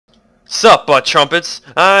Sup, butt trumpets?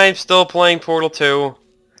 I'm still playing Portal 2,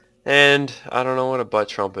 and I don't know what a butt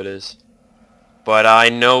trumpet is. But I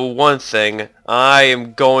know one thing. I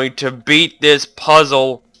am going to beat this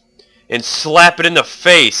puzzle and slap it in the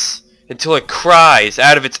face until it cries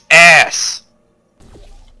out of its ass.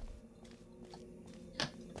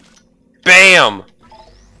 Bam!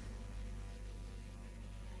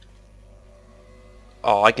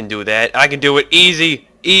 Oh, I can do that. I can do it easy,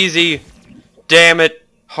 easy. Damn it.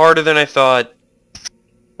 Harder than I thought.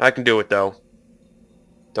 I can do it though.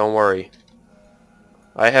 Don't worry.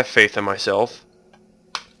 I have faith in myself.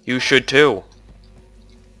 You should too.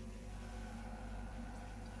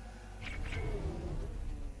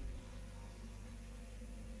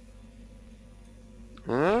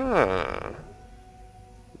 Ah.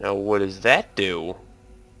 Now what does that do?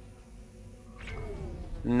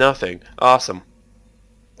 Nothing. Awesome.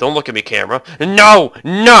 Don't look at me, camera. No!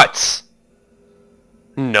 Nuts!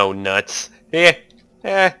 No nuts. Eh.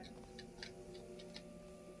 Eh.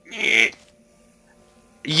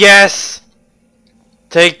 Yes!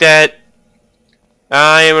 Take that.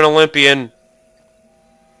 I am an Olympian.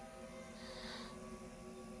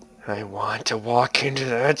 I want to walk into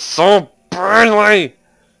that so badly.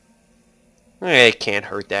 It can't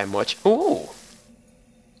hurt that much. Ooh.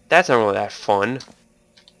 That's not really that fun.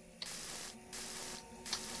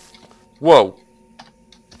 Whoa.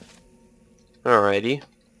 Alrighty.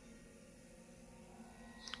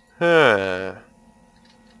 Huh.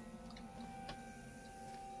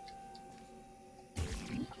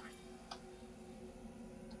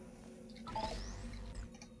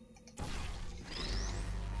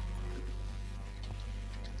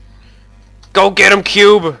 Go get him,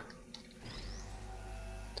 Cube!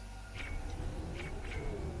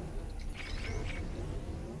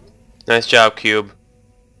 Nice job, Cube.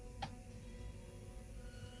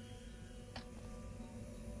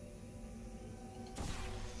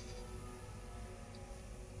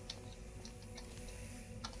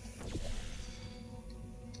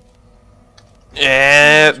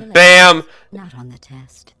 Bam! Not on the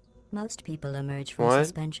test. Most people emerge from What?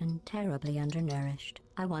 suspension terribly undernourished.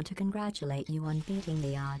 I want to congratulate you on beating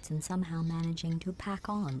the odds and somehow managing to pack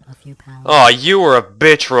on a few pounds. Oh, you were a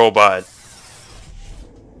bitch robot.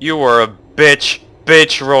 You were a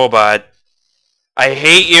bitch robot. I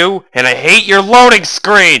hate you, and I hate your loading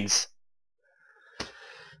screens!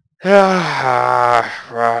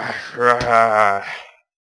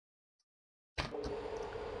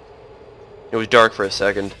 It was dark for a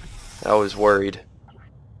second. I was worried.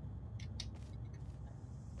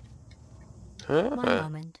 One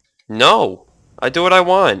moment. No! I do what I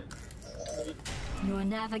want. You're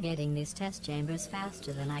navigating these test chambers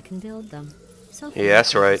faster than I can build them. So Yeah,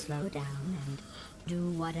 that's right. slow down and do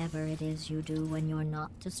whatever it is you do when you're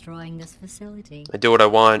not destroying this facility. I do what I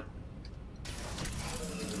want.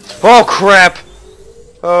 Oh crap!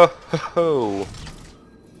 Oh ho ho.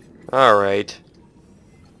 Alright.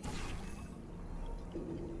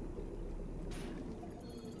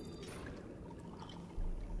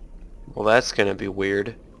 Well, that's gonna be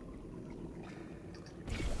weird.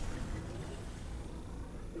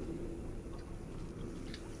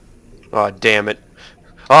 Aw, oh, damn it.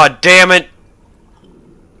 Aw, oh, damn it!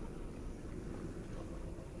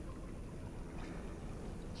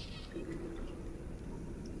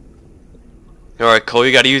 Alright, Cole,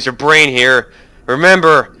 you gotta use your brain here.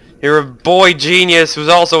 Remember, you're a boy genius who's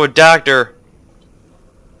also a doctor.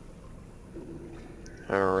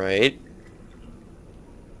 Alright.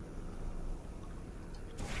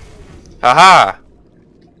 Haha!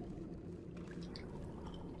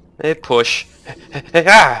 Hey, push.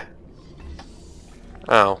 Ah!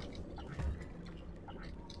 Oh.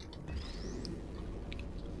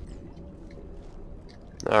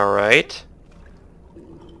 Alright.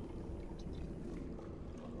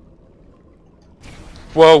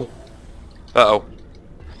 Whoa. Uh-oh.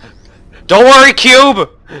 Don't worry, Cube!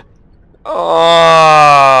 Oh,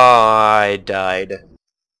 I died.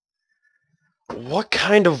 What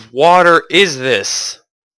kind of water is this?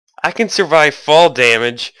 I can survive fall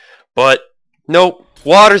damage, but nope,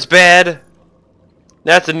 water's bad.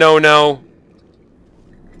 That's a no-no.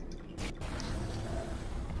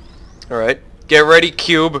 Alright, get ready,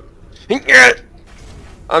 Cube.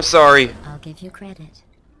 I'm sorry. I'll give you credit.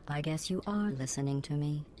 I guess you are listening to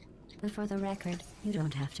me. But for the record, you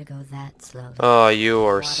don't have to go that slowly. Oh, you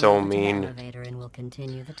are Water so into the mean. elevator and we'll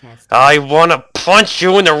continue the test. I wanna punch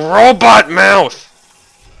you in the robot mouth!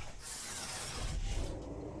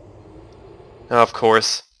 Of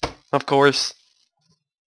course. Of course.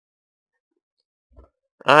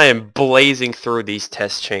 I am blazing through these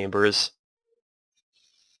test chambers.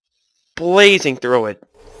 Blazing through it.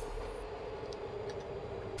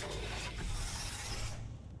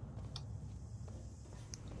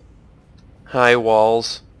 High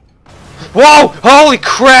walls. Whoa! Holy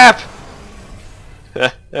crap!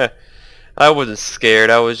 I wasn't scared,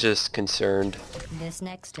 I was just concerned. This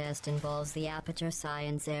next test involves the Aperture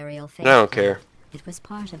Science Aerial Faith. I don't care. It was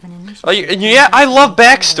part of an initiative. Oh, yeah, I love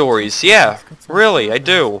backstories. Yeah, really, I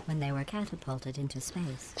do. When they were catapulted into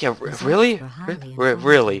space. Yeah, really?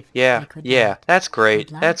 Really? Yeah, yeah, that's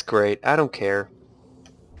great. That's great. I don't care.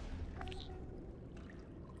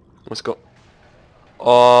 Let's go.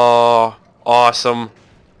 Oh, awesome.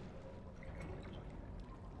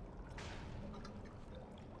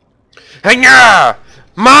 Hang-ya!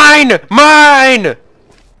 Mine! Mine!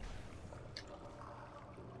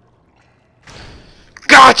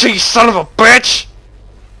 Gotcha, you son of a bitch!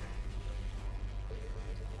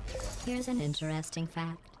 Here's an interesting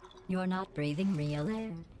fact. You're not breathing real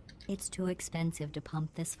air. It's too expensive to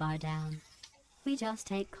pump this far down. We just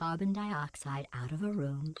take carbon dioxide out of a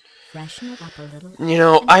room, freshen it up a little. You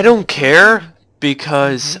know, I don't care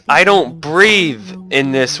because I don't breathe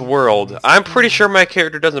in this world. I'm pretty sure my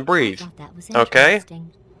character doesn't breathe. Okay?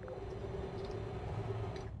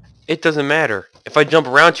 It doesn't matter. If I jump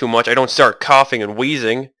around too much, I don't start coughing and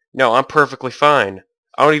wheezing. No, I'm perfectly fine.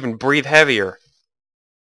 I don't even breathe heavier.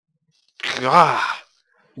 Gah.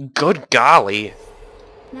 Good golly.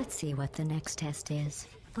 Let's see what the next test is.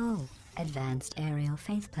 Oh, advanced aerial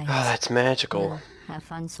faith plates. Oh, that's magical. Well, have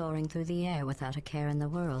fun soaring through the air without a care in the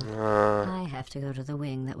world. I have to go to the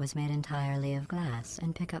wing that was made entirely of glass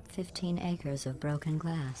and pick up 15 acres of broken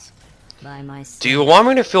glass. By myself. Do you want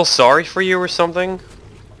me to feel sorry for you or something?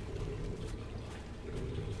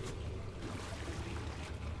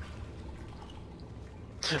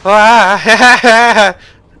 Ah!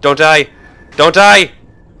 Don't die! Don't die!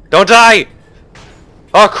 Don't die!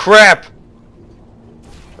 Oh crap!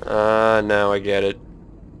 Now I get it.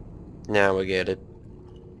 Now I get it.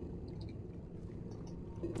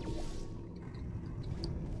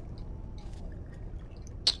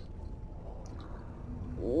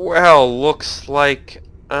 Well, looks like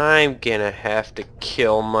I'm gonna have to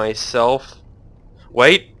kill myself.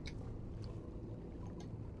 Wait!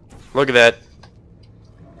 Look at that.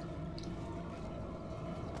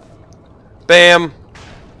 Bam!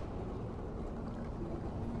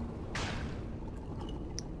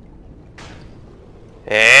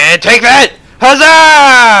 And take that!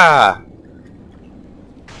 Huzzah!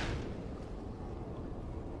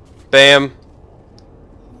 Bam.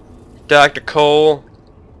 Dr. Cole.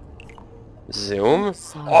 Zoom?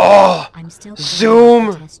 Oh! I'm still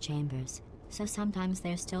Zoom! test chambers, so sometimes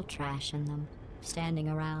there's still trash in them, standing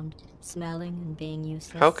around, smelling and being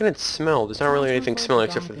useless. How can it smell? There's not really anything smelling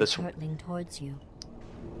except for this. Hurtling towards you.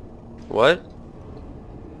 What?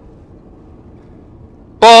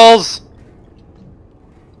 Balls!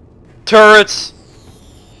 Turrets!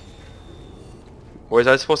 Was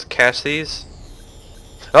I supposed to catch these?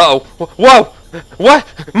 Uh-oh! Whoa! What?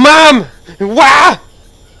 Mom! Wah!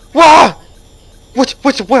 Wah! What?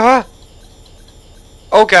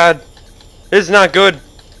 Oh god. This is not good.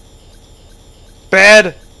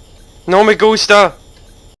 Bad. No me gusta.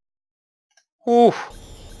 Ooh.